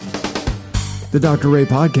The Dr. Ray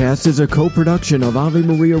Podcast is a co-production of Ave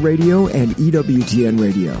Maria Radio and EWTN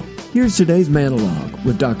Radio. Here's today's monologue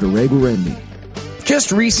with Dr. Ray Guarendi.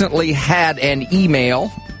 Just recently had an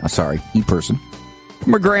e-person,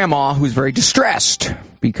 from her grandma who's very distressed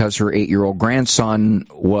because her 8-year-old grandson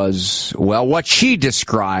was, well, what she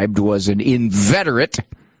described was an inveterate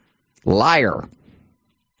liar.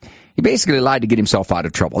 He basically lied to get himself out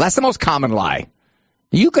of trouble. That's the most common lie.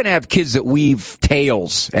 You can have kids that weave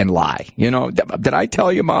tales and lie. You know, did I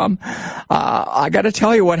tell you, Mom? I got to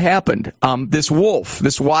tell you what happened. This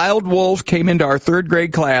wild wolf came into our third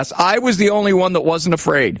grade class. I was the only one that wasn't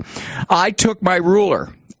afraid. I took my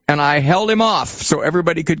ruler and I held him off so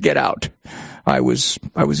everybody could get out. I was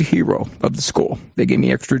a hero of the school. They gave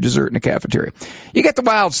me extra dessert in the cafeteria. You get the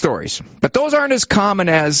wild stories, but those aren't as common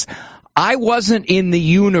as I wasn't in the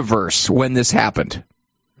universe when this happened.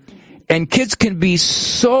 And kids can be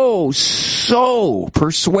so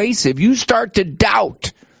persuasive. You start to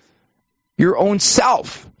doubt your own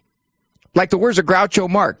self. Like the words of Groucho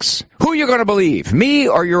Marx. Who are you going to believe, me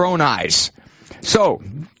or your own eyes? So,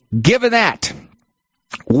 given that,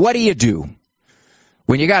 what do you do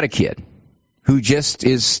when you got a kid who just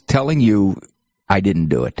is telling you, I didn't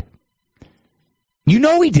do it? You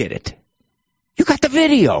know he did it. You got the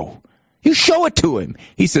video. You show it to him.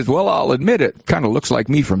 He says, well, I'll admit it kind of looks like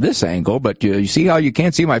me from this angle, but you see how you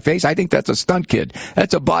can't see my face? I think that's a stunt kid.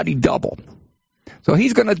 That's a body double. So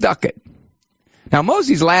he's going to duck it. Now,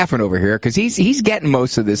 Mosey's laughing over here because he's getting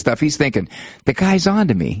most of this stuff. He's thinking, the guy's on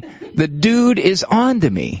to me. The dude is on to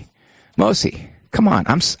me. Mosey, come on.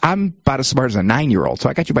 I'm about as smart as a 9-year-old,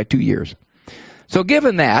 so I got you by 2 years. So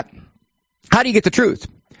given that, how do you get the truth?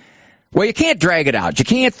 Well, you can't drag it out. You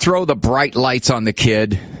can't throw the bright lights on the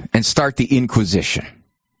kid and start the inquisition.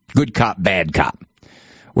 Good cop, bad cop.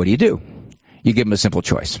 What do? You give him a simple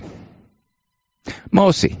choice.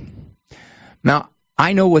 Mosey, now,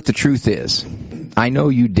 I know what the truth is. I know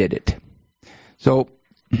you did it. So,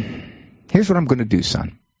 here's what I'm going to do,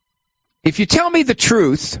 son. If you tell me the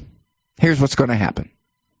truth, here's what's going to happen.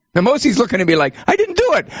 Now, Mosey's looking at me like, I didn't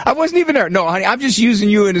do it. I wasn't even there. No, honey, I'm just using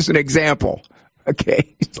you as an example.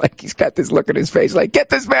 Okay, it's like he's got this look on his face like, get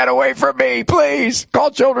this man away from me, please. Call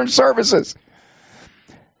Children's Services.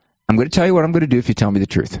 I'm going to tell you what I'm going to do if you tell me the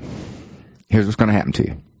truth. Here's what's going to happen to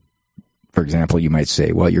you. For example, you might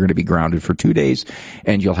say, well, you're going to be grounded for 2 days,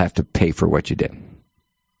 and you'll have to pay for what you did.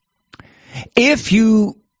 If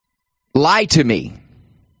you lie to me,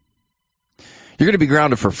 you're going to be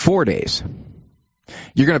grounded for 4 days.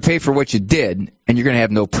 You're going to pay for what you did, and you're going to have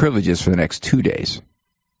no privileges for the next 2 days.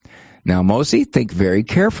 Now, Mosey, think very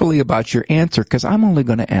carefully about your answer because I'm only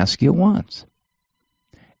going to ask you once.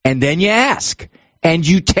 And then you ask. And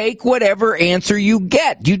you take whatever answer you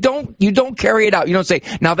get. You don't carry it out. You don't say,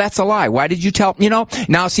 now that's a lie. Why did you tell?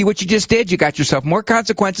 Now see what you just did? You got yourself more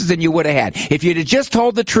consequences than you would have had. If you'd have just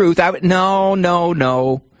told the truth, I would,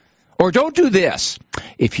 no. Or don't do this.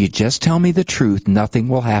 If you just tell me the truth, nothing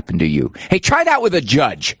will happen to you. Hey, try that with a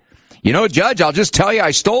judge. Judge, I'll just tell you I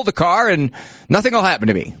stole the car and nothing will happen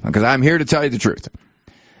to me because I'm here to tell you the truth.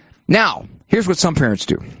 Now, here's what some parents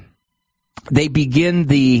do. They begin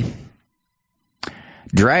the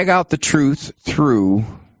drag out the truth through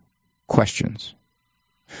questions.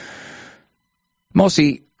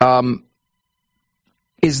 Mosey,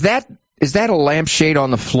 is that a lampshade on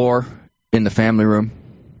the floor in the family room?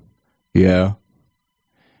 Yeah.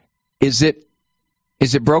 Is it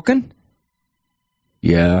broken?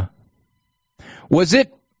 Yeah. Was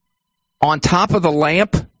it on top of the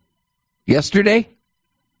lamp yesterday?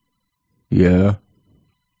 Yeah.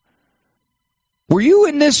 Were you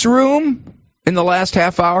in this room in the last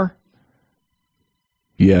half hour?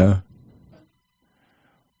 Yeah.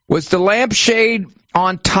 Was the lampshade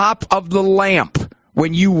on top of the lamp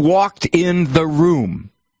when you walked in the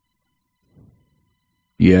room?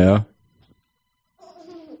 Yeah.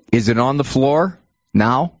 Is it on the floor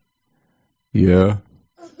now? Yeah.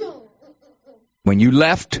 When you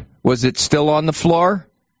left, was it still on the floor?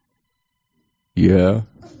 Yeah.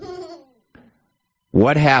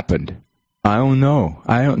 What happened? I don't know.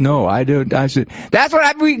 That's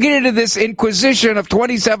what we get into this inquisition of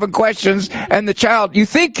 27 questions, and the child, you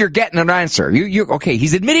think you're getting an answer. Okay,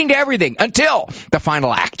 he's admitting to everything until the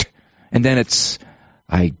final act. And then it's,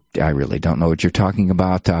 I really don't know what you're talking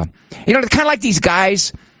about. It's kind of like these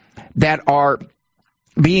guys that are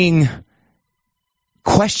being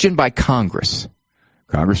questioned by Congress.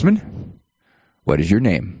 Congressman, what is your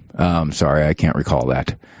name? Sorry, I can't recall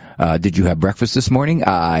that. Did you have breakfast this morning?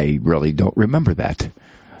 I really don't remember that.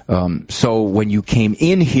 So when you came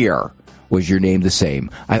in here, was your name the same?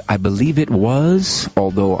 I believe it was,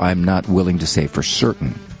 although I'm not willing to say for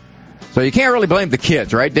certain. So you can't really blame the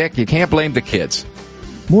kids, right, Dick? You can't blame the kids.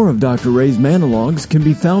 More of Dr. Ray's Manologues can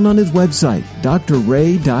be found on his website,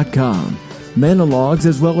 drray.com. Manologues,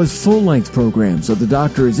 as well as full-length programs of The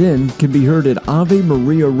Doctor Is In, can be heard at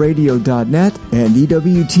AveMariaRadio.net and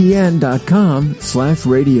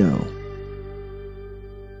EWTN.com/radio.